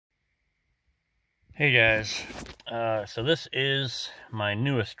Hey guys, so this is my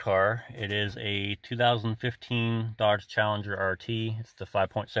newest car. It is a 2015 Dodge Challenger RT. It's the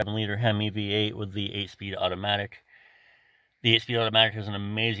 5.7 liter Hemi V8 with the 8-speed automatic. The 8-speed automatic is an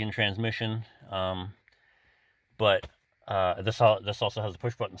amazing transmission, but this also has a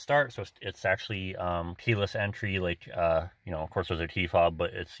push button start, so it's actually keyless entry. Like of course there's a T fob,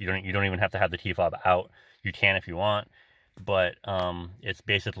 but you don't even have to have the T fob out. You can if you want, but it's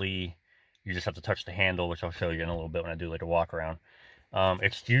basically, you just have to touch the handle, which I'll show you in a little bit when I do like a walk around.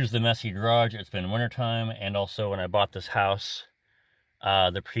 Excuse the messy garage. It's been wintertime, and also when I bought this house,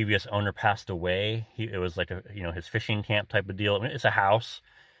 the previous owner passed away. It was like his fishing camp type of deal. I mean, it's a house,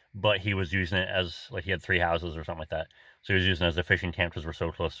 but he was using it as, like, he had 3 houses or something like that. So he was using it as a fishing camp because we're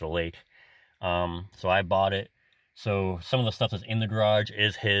so close to the lake. So I bought it. So some of the stuff that's in the garage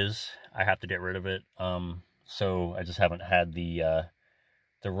is his. I have to get rid of it. So I just haven't had the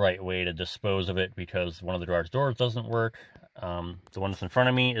right way to dispose of it because one of the garage doors doesn't work. The one that's in front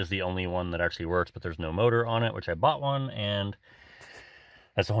of me is the only one that actually works, but there's no motor on it, which I bought one, and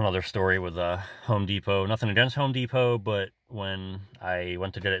that's a whole other story with Home Depot. Nothing against Home Depot, but when I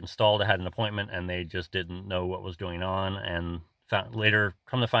went to get it installed, I had an appointment and they just didn't know what was going on, and later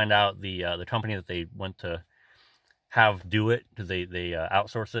come to find out the company that they went to have do it, because they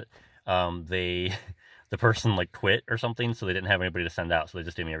outsource it, the person like quit or something, so they didn't have anybody to send out, so they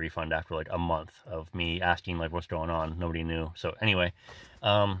just gave me a refund after like a month of me asking like what's going on. Nobody knew. So anyway,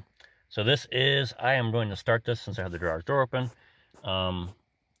 so this is, I am going to start this since I have the garage door open.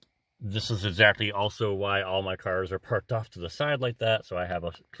 This is exactly also why all my cars are parked off to the side like that, so I have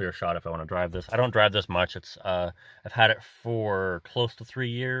a clear shot if I want to drive this. I don't drive this much. It's I've had it for close to 3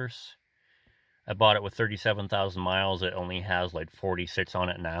 years. I bought it with 37,000 miles. It only has like 46 on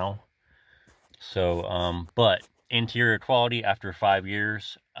it now. So, but interior quality after 5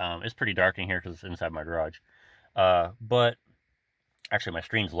 years, it's pretty dark in here because it's inside my garage. But actually my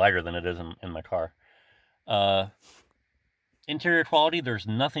screen's lighter than it is in my car. Interior quality, there's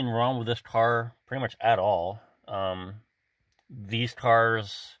nothing wrong with this car pretty much at all. These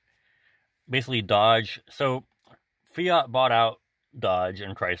cars, basically Dodge, so Fiat bought out Dodge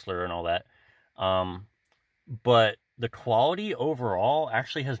and Chrysler and all that. But the quality overall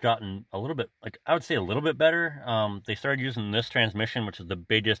actually has gotten a little bit, like, I would say a little bit better. They started using this transmission, which is the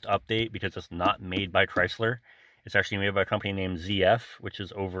biggest update because it's not made by Chrysler. It's actually made by a company named ZF, which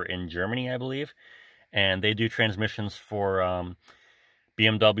is over in Germany, I believe. And they do transmissions for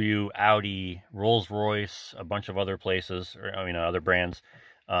BMW, Audi, Rolls-Royce, a bunch of other places, or other brands.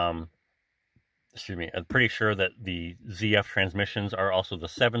 Excuse me, I'm pretty sure that the ZF transmissions are also the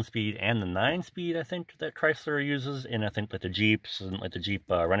 7-speed and the 9-speed, I think, that Chrysler uses. And I think that the Jeeps, and like the Jeep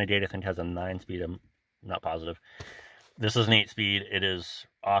Renegade, I think has a 9-speed. I'm not positive. This is an 8-speed. It is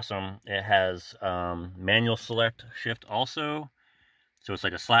awesome. It has manual select shift also. So it's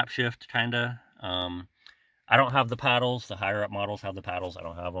like a slap shift, kind of. I don't have the paddles. The higher up models have the paddles. I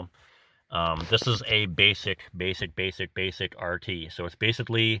don't have them. This is a basic RT. So it's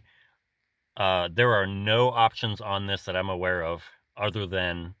basically, there are no options on this that I'm aware of other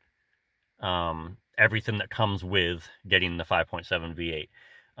than everything that comes with getting the 5.7 V8.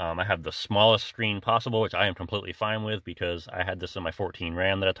 I have the smallest screen possible, which I am completely fine with because I had this in my 14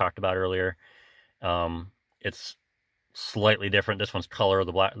 Ram that I talked about earlier. It's slightly different. This one's color.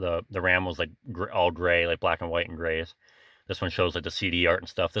 The Ram was like all gray, like black and white and grays. This one shows like the CD art and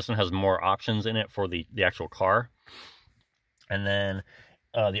stuff. This one has more options in it for the actual car. And then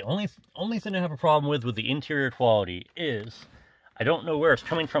the only thing I have a problem with the interior quality is I don't know where it's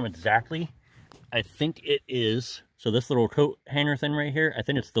coming from exactly. I think it is, so this little coat hanger thing right here, I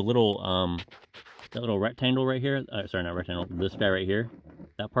think it's the little that little rectangle right here. Sorry, not rectangle. This guy right here,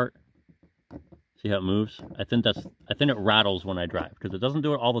 that part. See how it moves? I think it rattles when I drive because it doesn't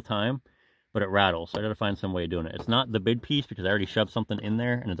do it all the time, but it rattles. So I got to find some way of doing it. It's not the big piece because I already shoved something in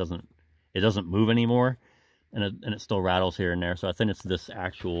there and it doesn't move anymore, and it still rattles here and there. So I think it's this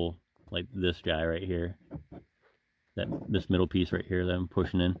actual, like this guy right here, this middle piece right here that I'm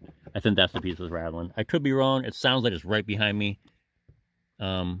pushing in. I think that's the piece that's rattling. I could be wrong. It sounds like it's right behind me.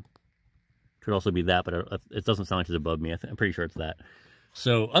 Could also be that, but it doesn't sound like it's above me. I'm pretty sure it's that.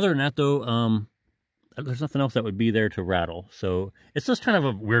 So other than that though, there's nothing else that would be there to rattle. So it's just kind of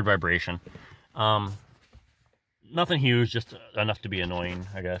a weird vibration. Nothing huge, just enough to be annoying,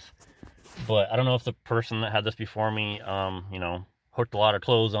 I guess. But I don't know if the person that had this before me, hooked a lot of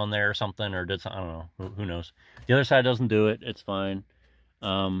clothes on there or something, or did something. I don't know. Who knows? The other side doesn't do it. It's fine.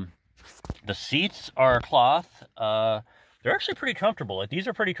 The seats are cloth. They're actually pretty comfortable. Like, these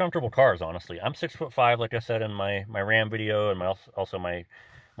are pretty comfortable cars, honestly. I'm 6'5", like I said in my Ram video and also my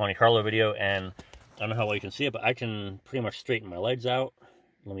Monte Carlo video, and don't know how well you can see it, but I can pretty much straighten my legs out.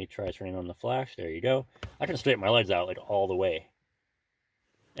 Let me try turning on the flash. There you go. I can straighten my legs out like all the way.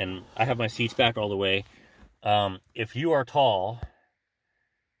 And I have my seats back all the way. If you are tall,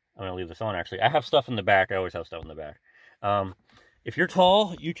 I'm going to leave this on actually. I have stuff in the back. I always have stuff in the back. If you're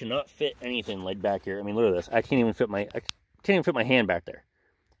tall, you cannot fit anything like back here. I mean, look at this. I can't even fit my hand back there.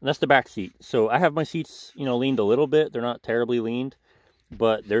 And that's the back seat. So I have my seats, you know, leaned a little bit. They're not terribly leaned,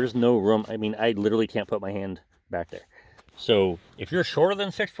 but there's no room. I mean, I literally can't put my hand back there. So if you're shorter than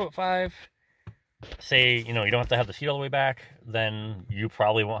 6'5", say, you know, you don't have to have the seat all the way back, then you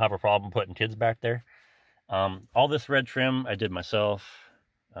probably won't have a problem putting kids back there. All this red trim I did myself.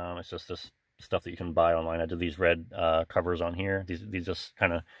 It's just this stuff that you can buy online. I did these red covers on here. These just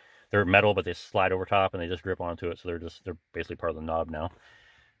kind of, they're metal, but they slide over top and they just grip onto it. So they're basically part of the knob now.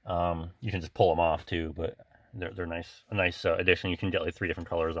 You can just pull them off too, but they're nice, a nice addition. You can get like 3 different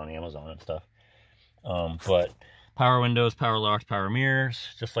colors on Amazon and stuff. But power windows, power locks, power mirrors,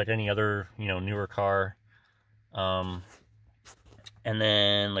 just like any other, you know, newer car. And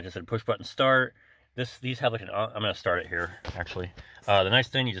then, like I said, push button start. These have like an, I'm going to start it here, actually. The nice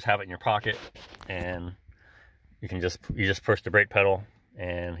thing, you just have it in your pocket, and you can just push the brake pedal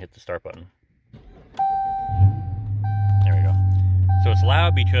and hit the start button. There we go. So it's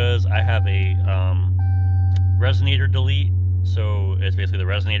loud because I have a resonator delete. So it's basically the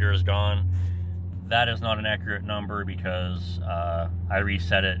resonator is gone. That is not an accurate number because I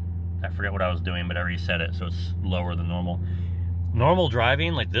reset it. I forget what I was doing, but I reset it so it's lower than normal. Normal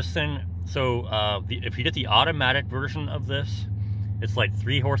driving, like this thing, so if you get the automatic version of this, it's like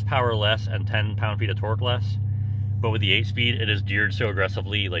 3 horsepower less and 10 pound-feet of torque less. But with the 8-speed, it is geared so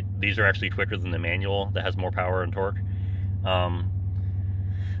aggressively, like these are actually quicker than the manual that has more power and torque.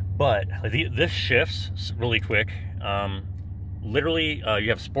 But this shifts really quick. Literally, you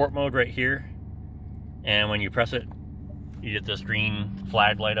have sport mode right here. And when you press it, you get this green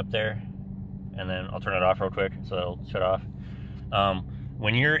flag light up there. And then I'll turn it off real quick so it'll shut off.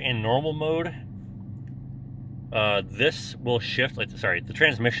 When you're in normal mode, this will shift, the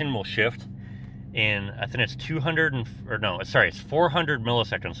transmission will shift in, I think it's 400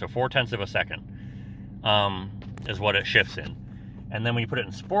 milliseconds, so 0.4 of a second, is what it shifts in. And then when you put it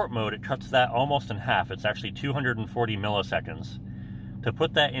in sport mode, it cuts that almost in half. It's actually 240 milliseconds. To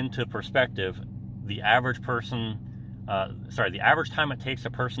put that into perspective, the average person, the average time it takes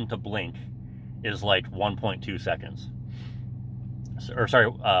a person to blink is like 1.2 seconds. Or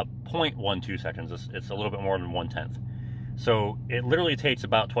sorry, 0.12 seconds. It's a little bit more than 1/10. So it literally takes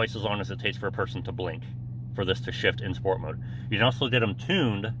about twice as long as it takes for a person to blink for this to shift in sport mode. You can also get them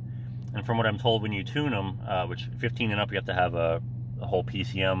tuned, and from what I'm told, when you tune them, which 15 and up, you have to have a whole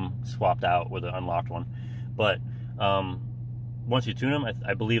PCM swapped out with an unlocked one. But once you tune them,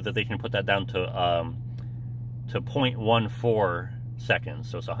 I believe that they can put that down to 0.14 seconds.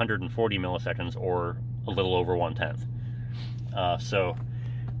 So it's 140 milliseconds, or a little over 1/10. So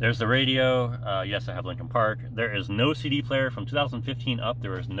there's the radio. Yes, I have Linkin Park. There is no CD player. From 2015 up,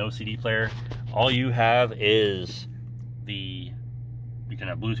 there is no CD player. All you have is you can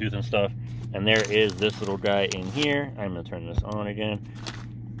have Bluetooth and stuff. And there is this little guy in here. I'm going to turn this on again.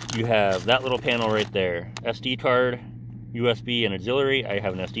 You have that little panel right there. SD card, USB, and auxiliary. I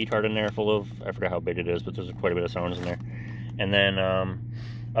have an SD card in there full of, I forgot how big it is, but there's quite a bit of sounds in there. And then,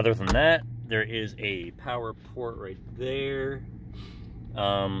 other than that, there is a power port right there.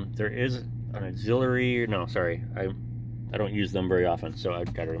 There is an auxiliary. No, sorry, I don't use them very often, so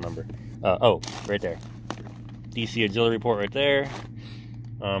I've got to remember. Oh, right there. DC auxiliary port right there.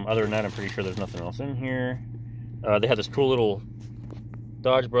 Other than that, I'm pretty sure there's nothing else in here. They have this cool little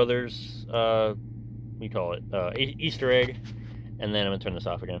Dodge Brothers, what do you call it? Easter egg. And then I'm gonna turn this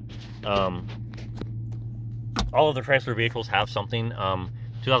off again. All of the Chrysler vehicles have something.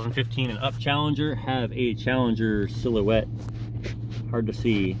 2015 and up Challenger have a Challenger silhouette. Hard to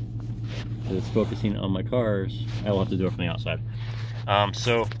see because it's focusing on my cars. I will have to do it from the outside.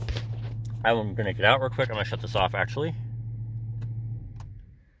 So I'm gonna get out real quick. I'm gonna shut this off actually.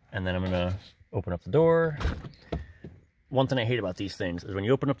 And then I'm gonna open up the door. One thing I hate about these things is when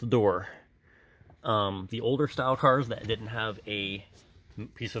you open up the door, the older style cars that didn't have a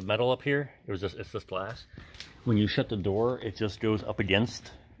piece of metal up here, it's just glass. When you shut the door, it just goes up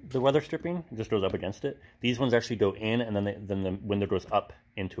against the weather stripping. It just goes up against it. These ones actually go in, and then the window goes up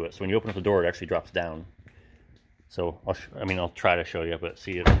into it. So when you open up the door, it actually drops down. So I'll try to show you, but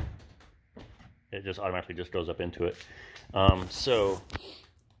see it just automatically just goes up into it.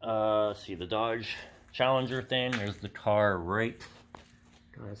 See the Dodge Challenger thing. There's the car right.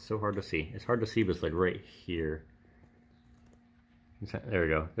 God, it's so hard to see. It's hard to see, but it's like right here. There we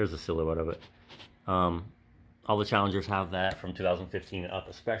go. There's a silhouette of it. All the Challengers have that from 2015 and up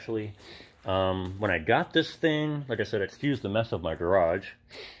especially. When I got this thing, like I said, excuse the mess of my garage.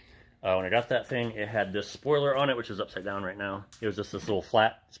 When I got that thing, it had this spoiler on it, which is upside down right now. It was just this little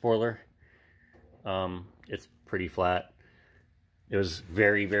flat spoiler. It's pretty flat. It was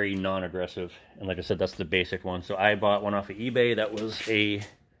very, very non-aggressive. And like I said, that's the basic one. So I bought one off of eBay that was a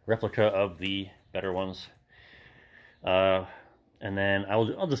replica of the better ones. And then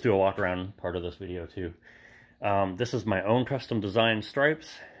I'll just do a walk around part of this video too. This is my own custom designed stripes.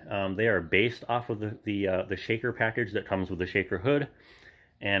 They are based off of the shaker package that comes with the shaker hood.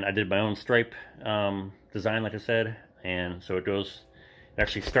 And I did my own stripe design, like I said. And so it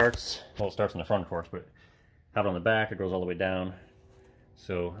actually starts, well, it starts in the front, of course, but out on the back, it goes all the way down.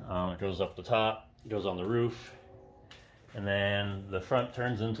 So it goes up the top, goes on the roof, and then the front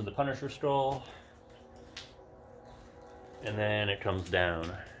turns into the Punisher skull, and then it comes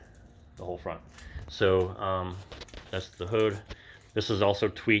down the whole front. So that's the hood. This is also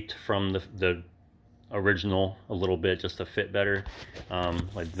tweaked from the original a little bit just to fit better.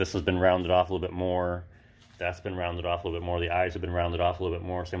 Like this has been rounded off a little bit more. That's been rounded off a little bit more. The eyes have been rounded off a little bit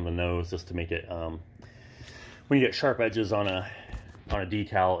more. Same with the nose, just to make it, when you get sharp edges on a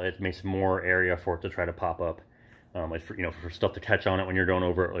decal, it makes more area for it to try to pop up, like for, for stuff to catch on it when you're going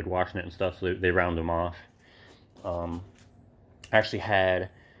over it, like washing it and stuff. So they round them off. I actually had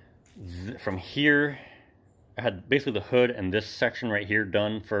from here, I had basically the hood and this section right here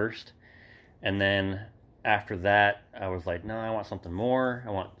done first, and then after that I was like, no, I want something more.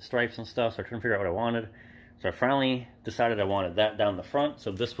 I want stripes and stuff. So I couldn't figure out what I wanted. So I finally decided I wanted that down the front.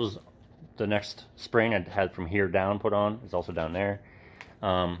 So this was the next spring I had from here down put on. It's also down there.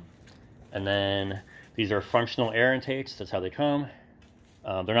 And then these are functional air intakes. That's how they come.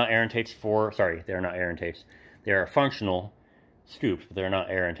 They're not air intakes sorry, they're not air intakes. They are functional scoops, but they're not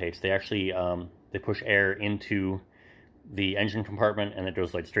air intakes. They actually, they push air into the engine compartment and it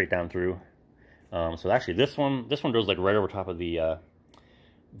goes like straight down through. So actually this one goes like right over top of the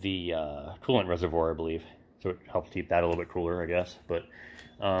coolant reservoir, I believe. So it helps keep that a little bit cooler, I guess. But,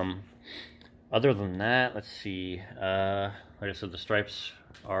 other than that, let's see, like I said, the stripes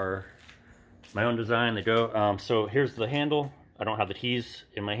are my own design. They go, so here's the handle. I don't have the keys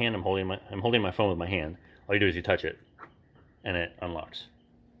in my hand. I'm holding my phone with my hand. All you do is you touch it and it unlocks.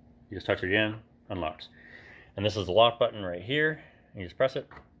 You just touch it again, unlocks. And this is the lock button right here. You just press it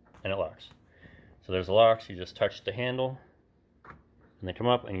and it locks. So there's the locks. You just touch the handle and they come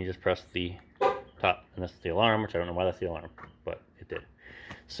up and you just press the top, and that's the alarm, which I don't know why that's the alarm, but it did.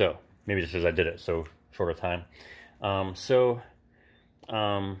 So maybe just because I did it so short a time.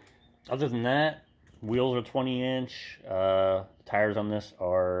 Other than that, wheels are 20-inch. Tires on this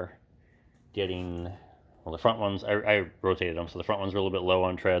are getting, well, the front ones, I rotated them, so the front ones are a little bit low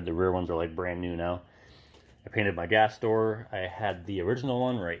on tread. The rear ones are like brand new now. I painted my gas door. I had the original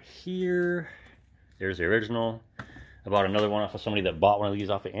one right here. There's the original. I bought another one off of somebody that bought one of these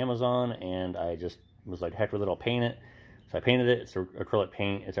off of Amazon, and I just was like, heck with it, I'll paint it. So I painted it. It's acrylic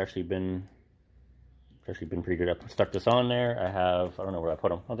paint. It's actually been pretty good. I stuck this on there. I don't know where I put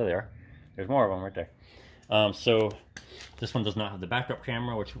them. Oh, there they are. There's more of them right there. So this one does not have the backup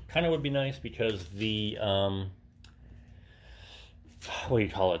camera, which kind of would be nice because the, what do you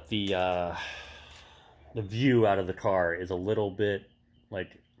call it? The view out of the car is a little bit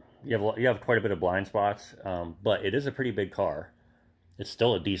like, you have quite a bit of blind spots, but it is a pretty big car. It's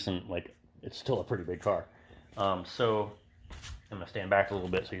still a decent, it's still a pretty big car. So I'm gonna stand back a little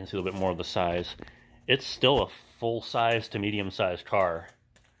bit so you can see a little bit more of the size. It's still a full-size to medium-sized car.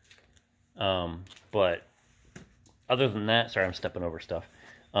 But other than that, sorry, I'm stepping over stuff.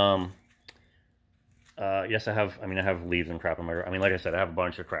 Yes, I have leaves and crap in my, like I said, I have a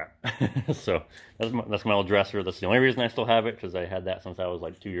bunch of crap. So that's my old dresser. That's the only reason I still have it, because I had that since I was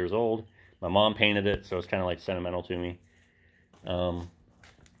like 2 years old. My mom painted it, so it's kind of like sentimental to me.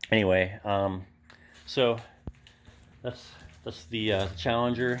 Anyway, so that's the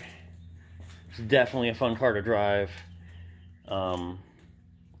Challenger. It's definitely a fun car to drive.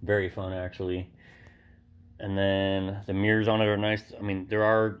 Very fun, actually. And then the mirrors on it are nice. There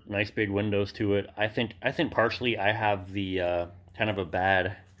are nice big windows to it. I think partially I have the kind of a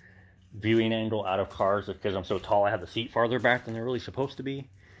bad viewing angle out of cars because I'm so tall. I have the seat farther back than they're really supposed to be.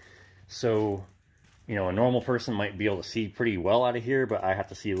 So, a normal person might be able to see pretty well out of here, but I have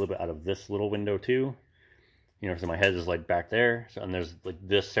to see a little bit out of this little window too. So my head is like back there. So, and there's like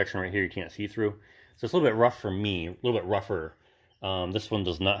this section right here you can't see through. So it's a little bit rough for me, a little bit rougher. This one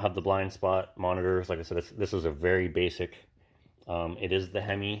does not have the blind spot monitors. Like I said, this is a very basic. It is the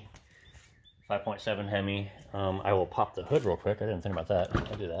Hemi, 5.7 Hemi. I will pop the hood real quick. I didn't think about that.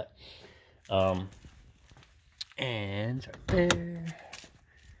 I'll do that. And it's right there.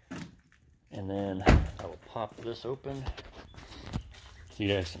 And then I will pop this open so you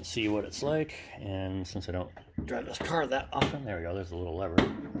guys can see what it's like. And since I don't drive this car that often, there we go, there's a little lever.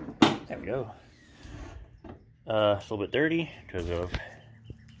 There we go. It's a little bit dirty because of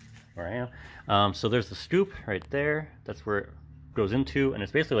where I am. So there's the scoop right there. That's where it goes into, and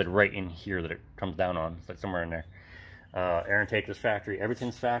it's basically like right in here that it comes down on. It's like somewhere in there. Air intake is factory.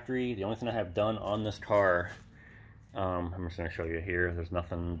 Everything's factory. The only thing I have done on this car, I'm just going to show you here. There's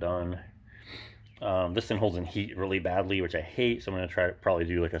nothing done. This thing holds in heat really badly, which I hate, so I'm going to try to probably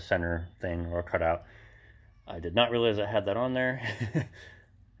do like a center thing or a cutout. I did not realize I had that on there. I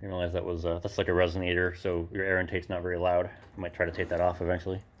didn't realize that was that's like a resonator, so your air intake's not very loud. I might try to take that off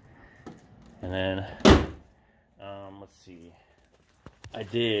eventually. And then let's see, I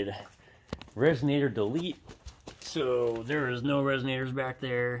did resonator delete, so there is no resonators back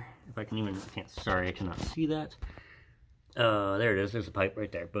there. If I can even, sorry, I cannot see that. There it is. There's a pipe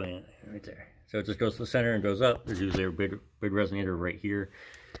right there. Boom, right there. So it just goes to the center and goes up. There's usually a big resonator right here,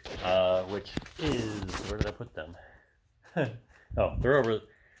 which is, where did I put them? Oh, they're over.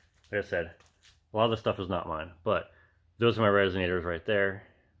 Like I said, a lot of this stuff is not mine, but those are my resonators right there.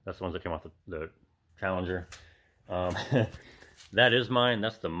 That's the ones that came off the Challenger. That is mine.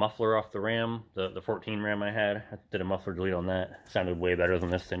 That's the muffler off the Ram, the 14 Ram I had. I did a muffler delete on that. Sounded way better than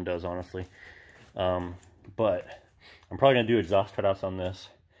this thing does, honestly. But I'm probably going to do exhaust cutouts on this.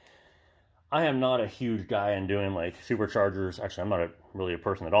 I am not a huge guy in doing like superchargers. Actually, I'm not really a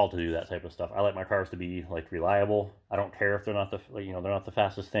person at all to do that type of stuff. I like my cars to be like reliable. I don't care if they're not they're not the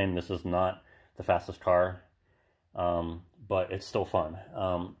fastest thing. This is not the fastest car, but it's still fun.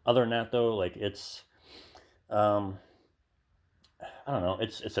 Other than that, though, like it's, I don't know.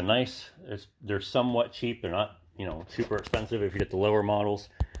 It's a nice. They're somewhat cheap. They're not super expensive if you get the lower models.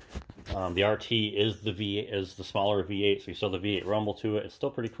 The RT is the smaller V8, so you still have the V8 rumble to it. It's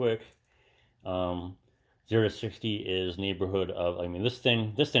still pretty quick. 0 to 60 is neighborhood of, I mean, this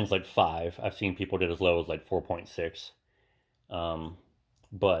thing's like 5. I've seen people get as low as like 4.6.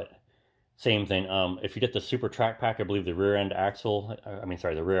 But same thing. If you get the Super Track Pack, I believe the rear axle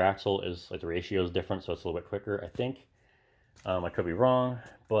is like the ratio is different, so it's a little bit quicker, I think. I could be wrong,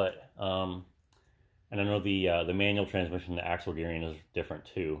 but and I know the manual transmission, the axle gearing is different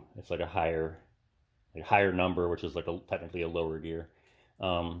too. It's like a higher number, which is like technically a lower gear.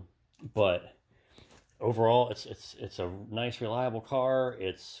 But overall, it's a nice, reliable car.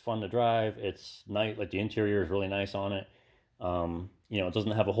 It's fun to drive. It's nice. Like the interior is really nice on it. It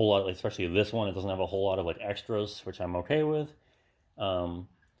doesn't have a whole lot, especially this one. It doesn't have a whole lot of like extras, which I'm okay with.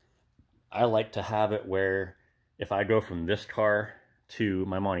 I like to have it where if I go from this car to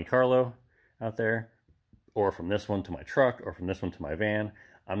my Monte Carlo out there, or from this one to my truck, or from this one to my van,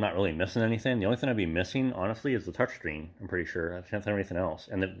 I'm not really missing anything. The only thing I'd be missing, honestly, is the touchscreen. I'm pretty sure. I can't think of anything else.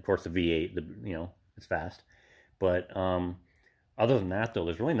 And then, of course, the V8, it's fast. But other than that, though,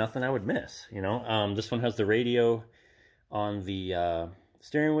 there's really nothing I would miss, This one has the radio on the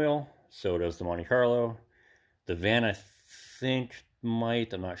steering wheel. So does the Monte Carlo. The van, I think,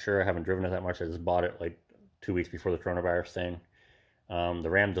 might. I'm not sure. I haven't driven it that much. I just bought it like 2 weeks before the coronavirus thing. The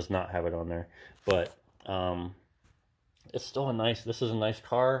Ram does not have it on there. But it's still this is a nice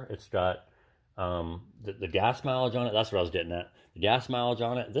car. It's got the gas mileage on it. That's what I was getting at. The gas mileage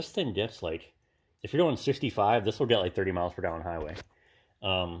on it. This thing gets like, if you're going 65, this will get like 30 miles per gallon highway.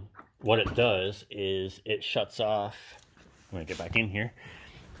 What it does is it shuts off. I'm going to get back in here.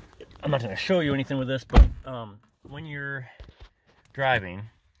 I'm not going to show you anything with this, but when you're driving,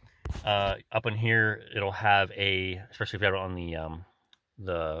 up in here, it'll have especially if you have it on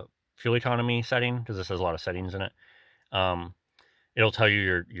the fuel economy setting, because this has a lot of settings in it. It'll tell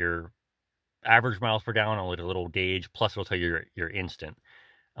you your average miles per gallon on a little gauge, plus it'll tell you your instant.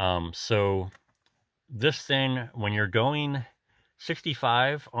 So this thing, when you're going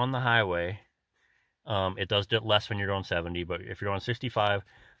 65 on the highway, it does get less when you're going 70, but if you're going 65,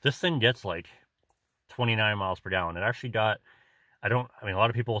 this thing gets like 29 miles per gallon. It actually got, a lot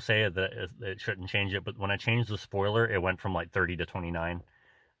of people say that it shouldn't change it, but when I changed the spoiler, it went from like 30 to 29.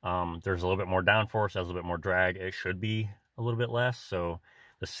 There's a little bit more downforce, has a little bit more drag. It should be a little bit less. So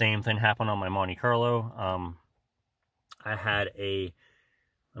the same thing happened on my Monte Carlo. I had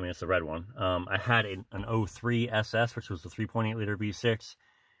it's the red one. I had an 03 SS, which was the 3.8 liter V6.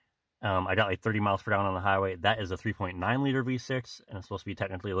 I got like 30 miles per gallon on the highway. That is a 3.9 liter V6, and it's supposed to be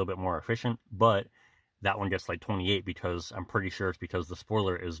technically a little bit more efficient, but that one gets like 28 because I'm pretty sure it's because the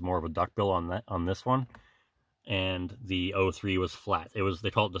spoiler is more of a duckbill on this one. And the 03 was flat.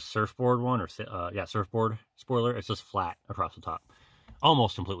 They call it the surfboard one, or surfboard spoiler. It's just flat across the top,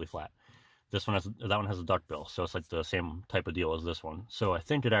 almost completely flat. This one has, that one has a duckbill, so it's like the same type of deal as this one. So I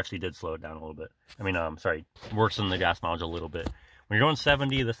think it actually did slow it down a little bit. I mean, sorry, worsen the gas mileage a little bit. When you're going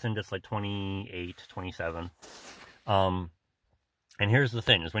 70, this thing gets like 28, 27. And here's the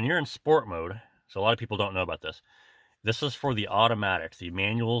thing, is when you're in sport mode, so a lot of people don't know about this. This is for the automatics. The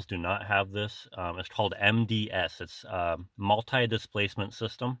manuals do not have this. It's called MDS. It's multi-displacement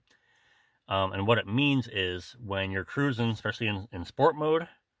system. And what it means is when you're cruising, especially in sport mode,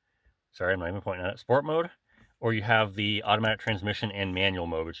 sorry, I'm not even pointing at it, sport mode, or you have the automatic transmission and manual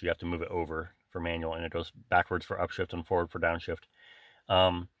mode, which you have to move it over for manual, and it goes backwards for upshift and forward for downshift.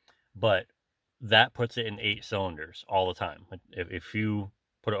 But that puts it in 8 cylinders all the time. If you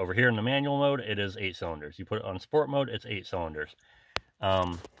put it over here in the manual mode, it is 8 cylinders. You put it on sport mode, it's 8 cylinders.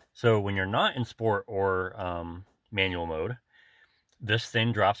 So when you're not in sport or manual mode, this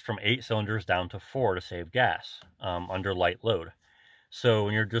thing drops from 8 cylinders down to 4 to save gas under light load. So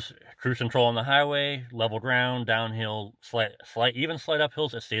when you're just cruise control on the highway, level ground, downhill, even slight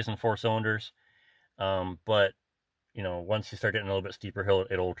uphills, it stays in 4 cylinders. But, you know, once you start getting a little bit steeper hill,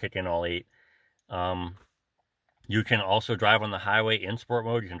 it'll kick in all 8. You can also drive on the highway in sport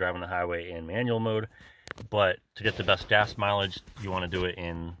mode. You can drive on the highway in manual mode. But to get the best gas mileage, you want to do it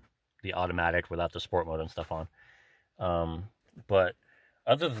in the automatic without the sport mode and stuff on. But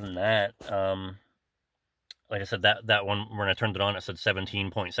other than that, like I said, that one, when I turned it on, it said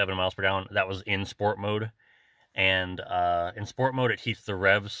 17.7 miles per gallon. That was in sport mode. And in sport mode, it keeps the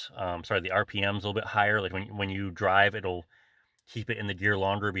revs, the RPMs a little bit higher. Like when you drive, it'll keep it in the gear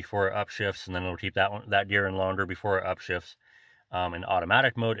longer before it upshifts, and then it'll keep that gear in longer before it upshifts. In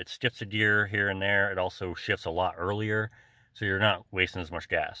automatic mode, it skips a gear here and there. It also shifts a lot earlier, so you're not wasting as much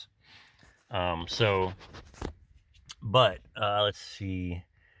gas. Let's see.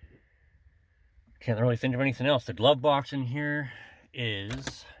 Can't really think of anything else. The glove box in here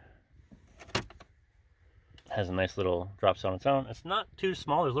has a nice little drops on its own. It's not too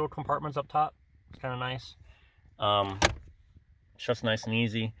small. There's little compartments up top. It's kind of nice. Shuts nice and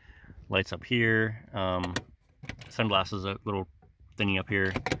easy. Lights up here. Sunglasses, a little thingy up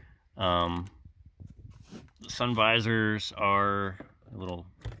here. Sun visors are little,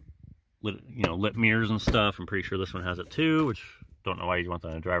 lip mirrors and stuff. I'm pretty sure this one has it too, which don't know why you want that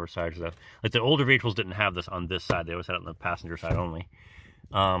on the driver's side. Like the older vehicles didn't have this on this side. They always had it on the passenger side only.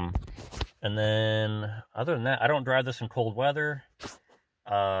 And then other than that, I don't drive this in cold weather.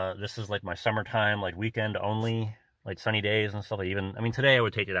 This is like my summertime, like weekend only, like sunny days and stuff. I mean, today I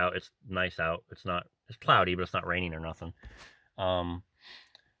would take it out. It's nice out. It's cloudy, but it's not raining or nothing.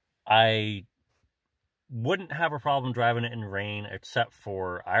 I wouldn't have a problem driving it in rain, except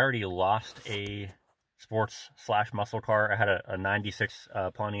for I already lost a sports/muscle car. I had a 96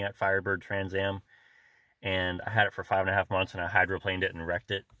 Pontiac Firebird Trans Am, and I had it for 5.5 months, and I hydroplaned it and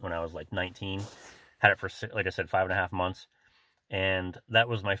wrecked it when I was like 19. Had it for, like I said, 5.5 months, and that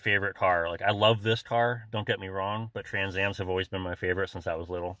was my favorite car. Like, I love this car, don't get me wrong, but Trans Ams have always been my favorite since I was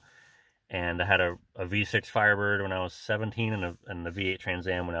little. And I had a V6 Firebird when I was 17, and the V8 Trans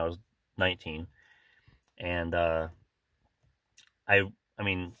Am when I was 19. And I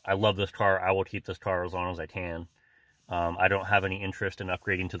mean, I love this car. I will keep this car as long as I can. I don't have any interest in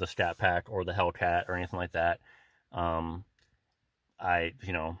upgrading to the Scat Pack or the Hellcat or anything like that. I don't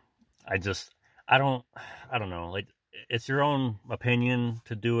know. Like, it's your own opinion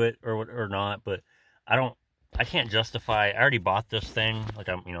to do it or not, but I can't justify. I already bought this thing. Like,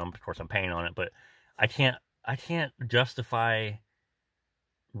 of course I'm paying on it, but I can't justify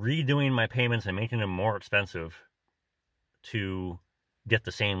redoing my payments and making them more expensive to get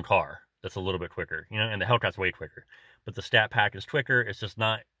the same car that's a little bit quicker, and the Hellcat's way quicker, but the Stat Pack is quicker. It's just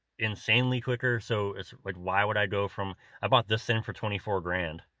not insanely quicker. So it's like, why would I I bought this thing for 24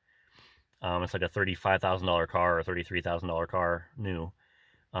 grand. It's like a $35,000 car or $33,000 car new.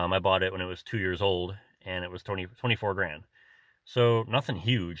 I bought it when it was 2 years old, and it was 24 grand. So nothing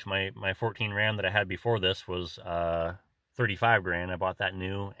huge. My 14 Ram that I had before this was 35 grand. I bought that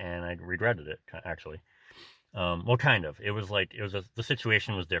new, and I regretted it, actually. Well, kind of. The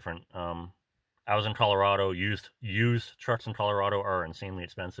situation was different. I was in Colorado. Used trucks in Colorado are insanely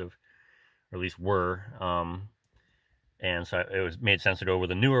expensive, or at least were. And so it made sense to go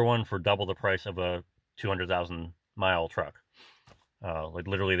with a newer one for double the price of a 200,000 mile truck. Like,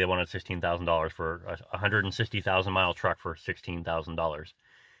 literally, they wanted $16,000 for a 160,000 mile truck for $16,000.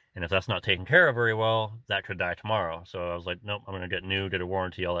 And if that's not taken care of very well, that could die tomorrow. So I was like, nope, I'm going to get new, get a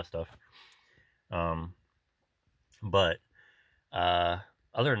warranty, all that stuff. But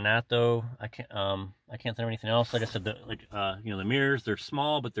other than that, though, I can't think of anything else. Like I said, the mirrors, they're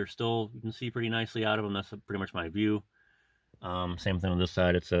small, but they're still, you can see pretty nicely out of them. That's pretty much my view. Same thing on this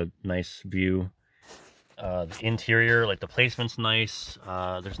side. It's a nice view. The interior, like the placement's nice.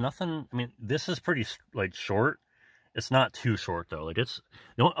 There's nothing. I mean, this is pretty like short. It's not too short though. Like it's.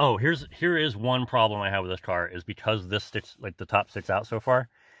 Oh, here is one problem I have with this car is because this sticks, like the top sticks out so far.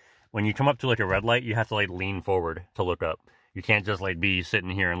 When you come up to like a red light, you have to like lean forward to look up. You can't just like be sitting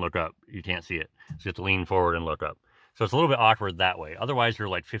here and look up. You can't see it. So you have to lean forward and look up. So it's a little bit awkward that way. Otherwise, you're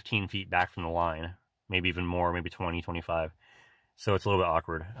like 15 feet back from the line, maybe even more, maybe 20, 25. So it's a little bit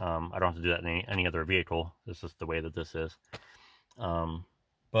awkward. I don't have to do that in any other vehicle. This is the way that this is.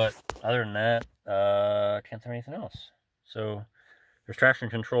 But other than that, I can't think of anything else. So there's traction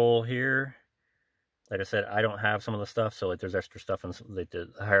control here. Like I said, I don't have some of the stuff, so like there's extra stuff, and like the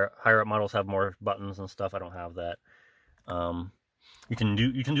higher up models have more buttons and stuff. I don't have that. You can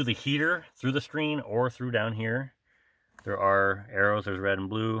do the heater through the screen or through down here. There are arrows. There's red and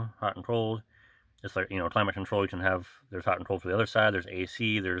blue, hot and cold. It's like, you know, climate control. You can have, there's hot and cold for the other side. There's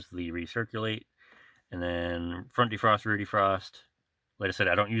AC. There's the recirculate, and then front defrost, rear defrost. Like I said,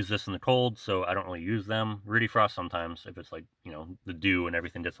 I don't use this in the cold, so I don't really use them. Rear defrost sometimes, if it's like, you know, the dew and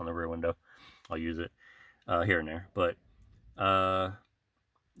everything gets on the rear window, I'll use it here and there. But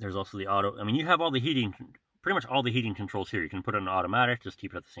there's also the auto. I mean, you have all the heating, pretty much all the heating controls here. You can put it in automatic, just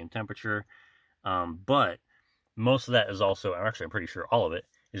keep it at the same temperature. But most of that is also, I'm pretty sure all of it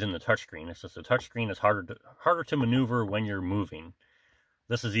is in the touchscreen. It's just the touchscreen is harder to maneuver when you're moving.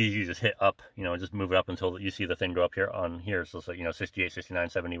 This is easy. You just hit up, you know, just move it up until you see the thing go up here on here. So it's like, you know, 68, 69,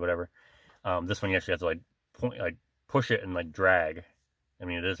 70, whatever. This one you actually have to like push it and like drag. I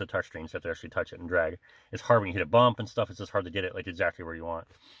mean, it is a touchscreen, so you have to actually touch it and drag. It's hard when you hit a bump and stuff. It's just hard to get it like exactly where you want.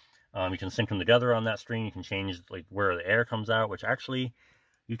 You can sync them together on that screen. You can change like where the air comes out, which actually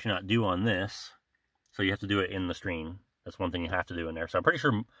you cannot do on this. So you have to do it in the screen. That's one thing you have to do in there. So I'm pretty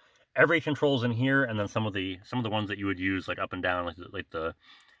sure every control's in here, and then some of the ones that you would use like up and down, like the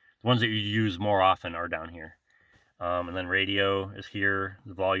ones that you use more often are down here. And then radio is here.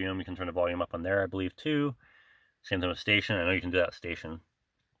 The volume, you can turn the volume up on there, I believe, too. Same thing with station. I know you can do that station.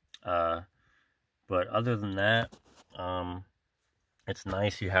 But other than that, it's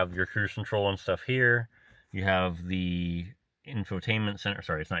nice. You have your cruise control and stuff here. You have the infotainment center.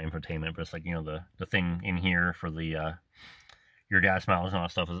 Sorry, it's not infotainment, but it's like, you know, the thing in here for the your gas mileage and all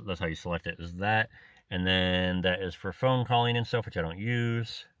that stuff. That's how you select it, is that. And then that is for phone calling and stuff, which I don't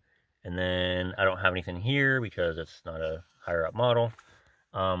use. And then I don't have anything here because it's not a higher up model.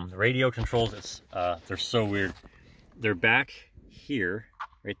 The radio controls, it's they're so weird. They're back here,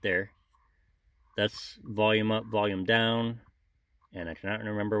 right there. That's volume up, volume down. And I cannot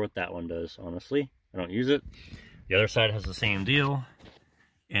remember what that one does, honestly. I don't use it. The other side has the same deal.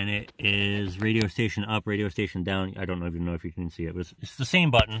 And it is radio station up, radio station down. I don't even know if you can see it, but it's the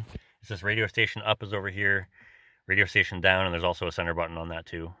same button. It says radio station up is over here, radio station down, and there's also a center button on that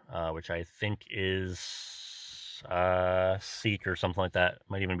too, which I think is seek or something like that.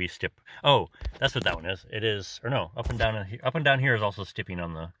 Might even be stip. Oh, that's what that one is. It is, or no, up and down here is also stipping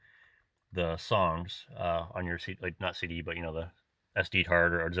on the songs on your CD, like not CD, but you know, the SD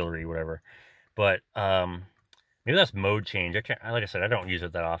card or auxiliary, whatever. But maybe that's mode change. I can't, like I said, I don't use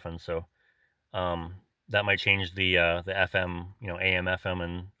it that often, so that might change the FM, you know, AM, FM,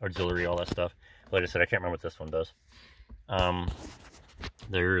 and auxiliary, all that stuff. But like I said, I can't remember what this one does.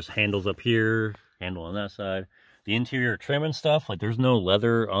 There's handles up here, handle on that side. The interior trim and stuff, like there's no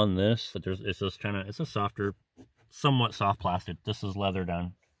leather on this, but it's just kind of, it's a softer, somewhat soft plastic. This is leather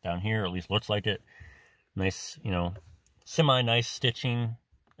down here, or at least looks like it. Nice, you know, semi-nice stitching.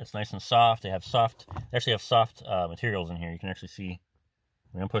 It's nice and soft. They actually have soft materials in here. You can actually see,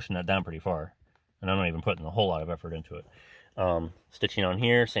 I mean, I'm pushing that down pretty far, and I'm not even putting a whole lot of effort into it. Stitching on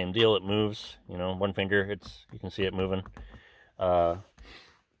here, same deal. It moves, you know, one finger, you can see it moving. Like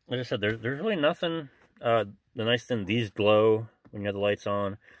I said, there's really nothing. The nice thing, these glow when you have the lights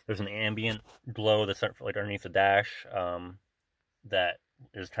on. There's an ambient glow that's like underneath the dash. That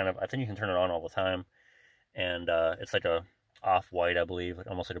is kind of, I think you can turn it on all the time, and it's like a off-white, I believe, like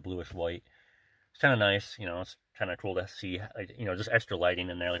almost like a bluish white. It's kind of nice, you know. It's kind of cool to see, like, you know, just extra lighting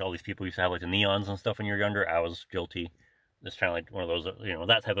in there. Like all these people used to have like the neons and stuff when you were younger. I was guilty. It's kind of like one of those, you know,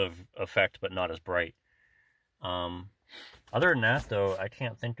 that type of effect, but not as bright. Other than that, though, I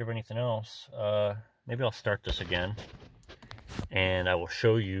can't think of anything else. Maybe I'll start this again, and I will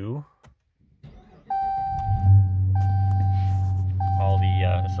show you all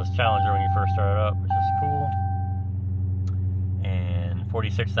the, it says Challenger when you first start it up, which is cool.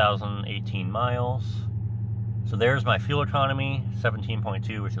 46,018 miles. So there's my fuel economy,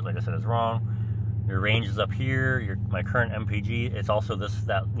 17.2, which is, like I said, is wrong. Your range is up here. My current MPG, it's also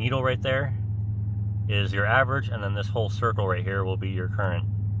that needle right there. is your average, and then this whole circle right here will be your current.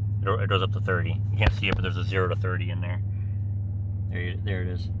 It goes up to 30. You can't see it, but there's a 0 to 30 in there. There it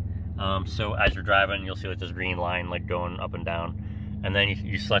is. So as you're driving, you'll see like this green line like going up and down. And then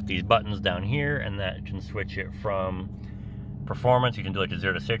you select these buttons down here, and that can switch it from performance. You can do like a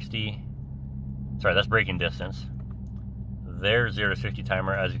 0 to 60. Sorry, that's braking distance. There's 0 to 60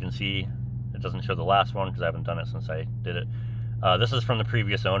 timer. As you can see, it doesn't show the last one because I haven't done it since I did it. This is from the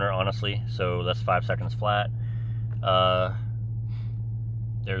previous owner, honestly, so that's 5 seconds flat.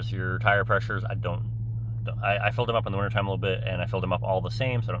 There's your tire pressures. I filled them up in the wintertime a little bit, and I filled them up all the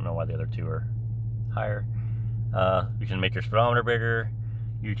same, so I don't know why the other two are higher. You can make your speedometer bigger.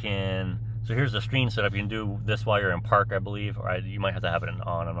 You can, so here's the screen setup. You can do this while you're in park, I believe, or you might have to have it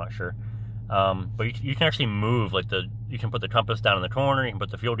on, I'm not sure. But you can actually move, like you can put the compass down in the corner, you can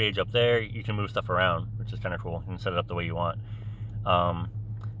put the fuel gauge up there, you can move stuff around, which is kind of cool. You can set it up the way you want.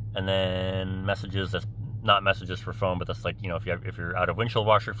 And then messages, that's not messages for phone, but that's like, you know, if you're out of windshield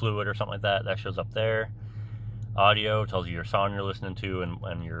washer fluid or something like that, that shows up there. Audio tells you your song you're listening to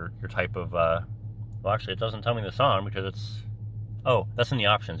and your type of, well, actually, it doesn't tell me the song because it's, oh, that's in the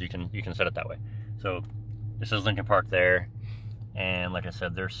options. You can set it that way. So this is Linkin Park there, and like I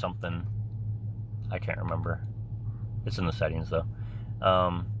said, there's something I can't remember. It's in the settings though.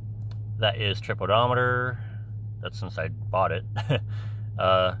 That is trip odometer. That's since I bought it.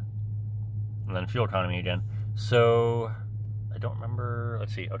 And then fuel economy again. So I don't remember.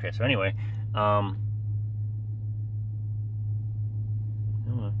 Let's see. Okay, so anyway, why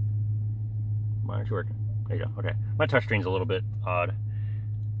aren't you working? There you go. Okay, my touchscreen's a little bit odd.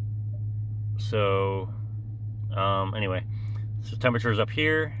 So anyway, so temperature's up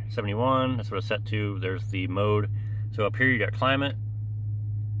here, 71. That's what it's set to. There's the mode. So up here you got climate,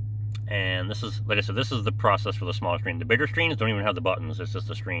 and this is, like I said, this is the process for the smaller screen. The bigger screens don't even have the buttons. It's just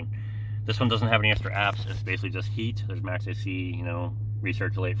the screen. This one doesn't have any extra apps. It's basically just heat. There's max AC, you know,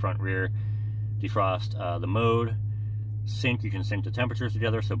 recirculate, front, rear, defrost. The mode, sync, you can sync the temperatures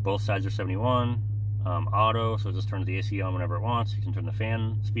together, so both sides are 71. Auto, so it just turns the AC on whenever it wants. You can turn the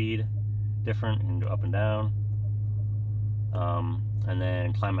fan speed different. You can go up and down. And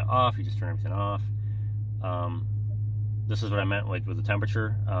then climate off, you just turn everything off. This is what I meant like with the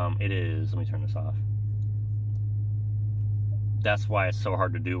temperature. It is, let me turn this off. That's why it's so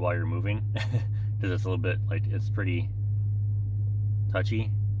hard to do while you're moving, because it's a little bit like, it's pretty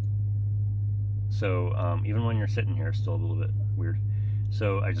touchy. So even when you're sitting here, it's still a little bit weird.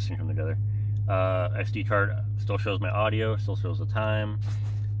 So I just synced them together. SD card still shows my audio, still shows the time.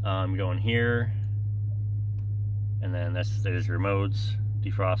 You go in here, and then there's your modes,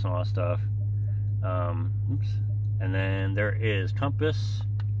 defrost and all that stuff. Oops. And then there is compass,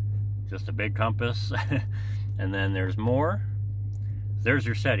 just a big compass. And then there's more. There's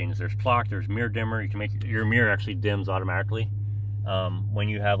your settings. There's clock, there's mirror dimmer. You can make your mirror actually dims automatically. When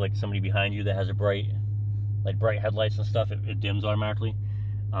you have like somebody behind you that has a bright headlights and stuff, it dims automatically.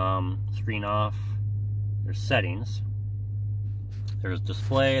 Screen off. There's settings. There's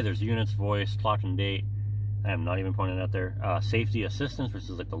display, there's units, voice, clock and date. I am not even pointing it out there. Safety assistance, which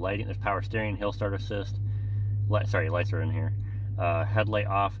is like the lighting. There's power steering, hill start assist. Sorry, lights are in here. Headlight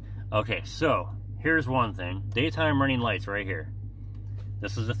off. Okay, so here's one thing. Daytime running lights right here.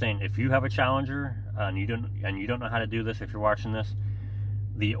 This is the thing. If you have a Challenger and you don't know how to do this, if you're watching this,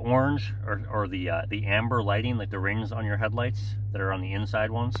 the orange or the amber lighting, like the rings on your headlights that are on the inside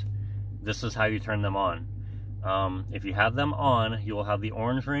ones, this is how you turn them on. If you have them on, you will have the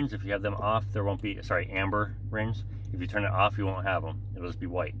orange rings. If you have them off, there won't be, sorry, amber rings. If you turn it off, you won't have them. It'll just be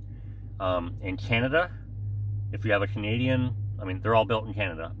white. In Canada, if you have a Canadian, I mean, they're all built in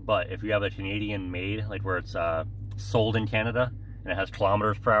Canada, but if you have a Canadian made, like where it's sold in Canada, and it has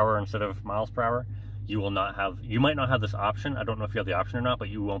kilometers per hour instead of miles per hour, you will not have, you might not have this option. I don't know if you have the option or not, but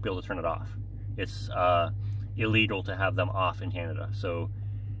you won't be able to turn it off. It's illegal to have them off in Canada. So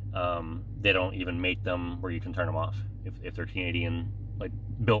they don't even make them where you can turn them off if they're Canadian, like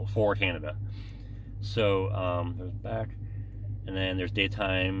built for Canada. So there's back, and then there's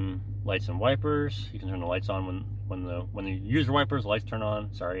daytime lights and wipers. You can turn the lights on when you use your wipers, lights turn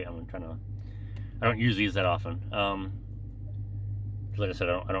on. Sorry, I don't use these that often. Like I said,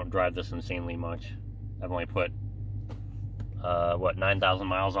 I don't drive this insanely much. I've only put what, 9,000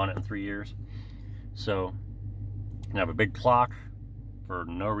 miles on it in 3 years. So you can have a big clock for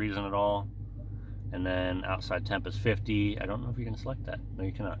no reason at all, and then outside temp is 50. I don't know if you can select that. No,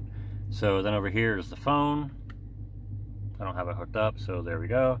 you cannot. So then over here is the phone. I don't have it hooked up, so there we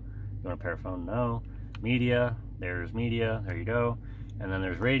go. You want to pair a phone? No. Media, there's media, there you go. And then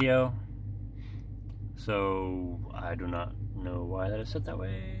there's radio. So I do not know why that is set that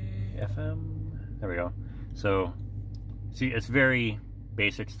way. FM, There we go. So, see, it's very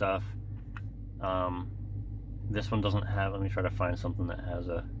basic stuff. This one doesn't have, let me try to find something that has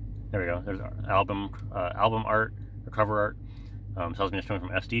a, there we go. There's album art, or cover art. Tells me it's coming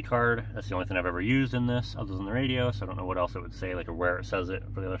from SD card. That's the only thing I've ever used in this, other than the radio, so I don't know what else it would say, like, or where it says it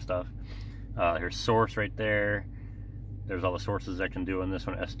for the other stuff. Here's source right there. There's all the sources I can do on this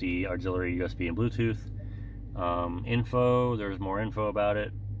one: SD, auxiliary, USB, and Bluetooth. Info, there's more info about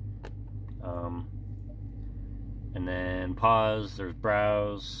it. And then pause, there's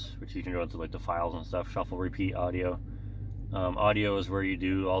browse, which you can go into like the files and stuff. Shuffle, repeat, audio. Audio is where you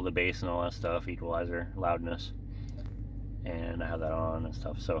do all the bass and all that stuff, equalizer, loudness. And I have that on and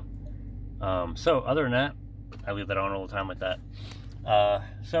stuff. So other than that, I leave that on all the time like that.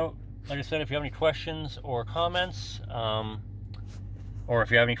 So like I said, if you have any questions or comments, or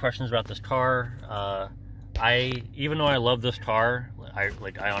if you have any questions about this car, even though I love this car, I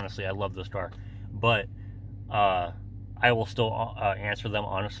honestly, I love this car, but I will still answer them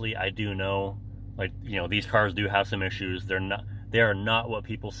honestly. I do know, like, you know, these cars do have some issues. They are not what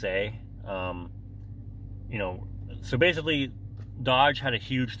people say. You know, so basically, Dodge had a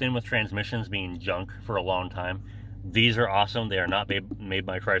huge thing with transmissions being junk for a long time. These are awesome. They are not made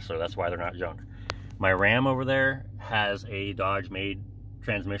by Chrysler. That's why they're not junk. My Ram over there has a Dodge-made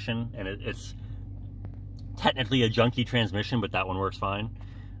transmission, and it's technically a junky transmission, but that one works fine.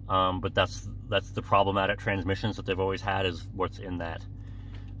 But that's the problematic transmissions that they've always had, is what's in that.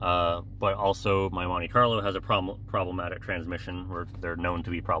 But also my Monte Carlo has a problematic transmission, where they're known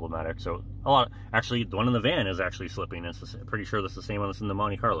to be problematic. So actually, the one in the van is actually slipping. It's pretty sure that's the same one that's in the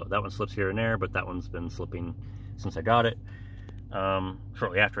Monte Carlo. That one slips here and there, but that one's been slipping since I got it.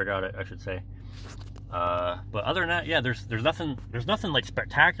 Shortly after I got it, I should say. But other than that, yeah, there's nothing like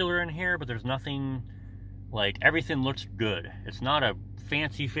spectacular in here, but there's nothing, like, everything looks good. It's not a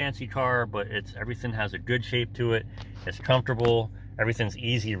fancy car, but everything has a good shape to it. It's comfortable. Everything's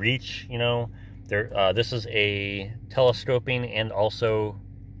easy reach, you know. This is a telescoping, and also,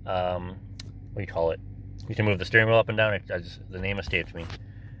 what do you call it? You can move the steering wheel up and down. The name escapes me.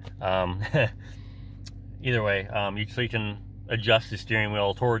 Either way, so you can adjust the steering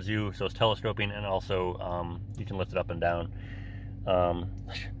wheel towards you, so it's telescoping, and also you can lift it up and down.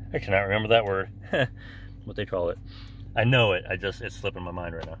 I cannot remember that word. What they call it. I know it. It's slipping my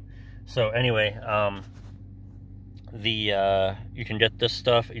mind right now. So anyway, you can get this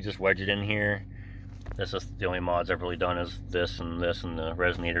stuff. You just wedge it in here. This is the only mods I've really done, is this and the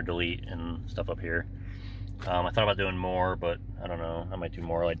resonator delete and stuff up here. I thought about doing more, but I don't know. I might do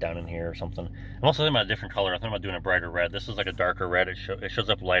more like down in here or something. I'm also thinking about a different color. I'm thinking about doing a brighter red. This is like a darker red. It shows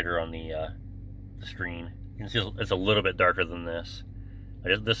up lighter on the screen. You can see it's a little bit darker than this.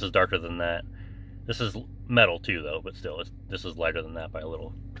 This is darker than that. This is metal too, though, but still, this is lighter than that by a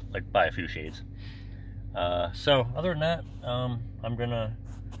little, like by a few shades. So other than that, I'm gonna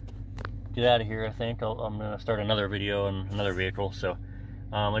get out of here. I think I'm gonna start another video on another vehicle. So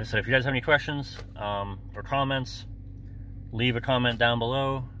like I said, if you guys have any questions or comments, leave a comment down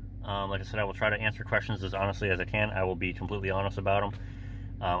below. Like I said, I will try to answer questions as honestly as I can. I will be completely honest about them.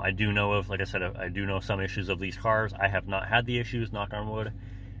 I do know of, like I said, I do know some issues of these cars. I have not had the issues, knock on wood,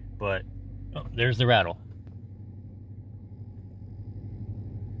 but oh, there's the rattle.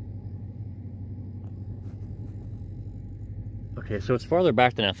 Okay, so it's farther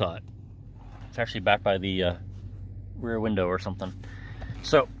back than I thought. It's actually back by the rear window or something.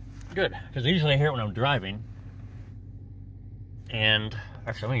 So, good, because usually I hear it when I'm driving. And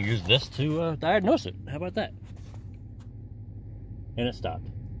actually, I'm going to use this to diagnose it. How about that? And it stopped.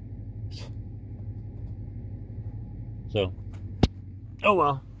 So, oh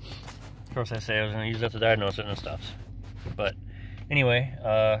well. Of course, I say I was going to use that to diagnose it, and it stops. But anyway,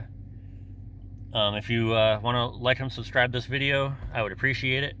 if you want to like and subscribe this video, I would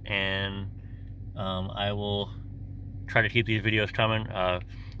appreciate it. And I will try to keep these videos coming.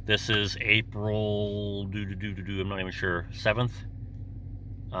 This is April, I'm not even sure, 7th.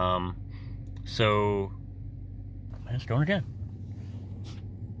 So, it's going again.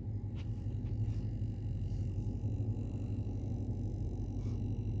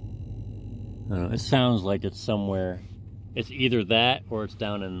 I don't know, it sounds like it's somewhere. It's either that or it's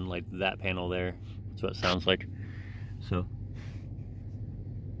down in like that panel there. That's what it sounds like. So,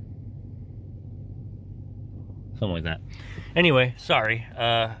 something like that. Anyway, sorry.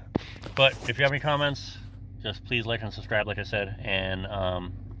 But if you have any comments, just please like and subscribe, like I said. And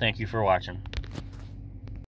thank you for watching.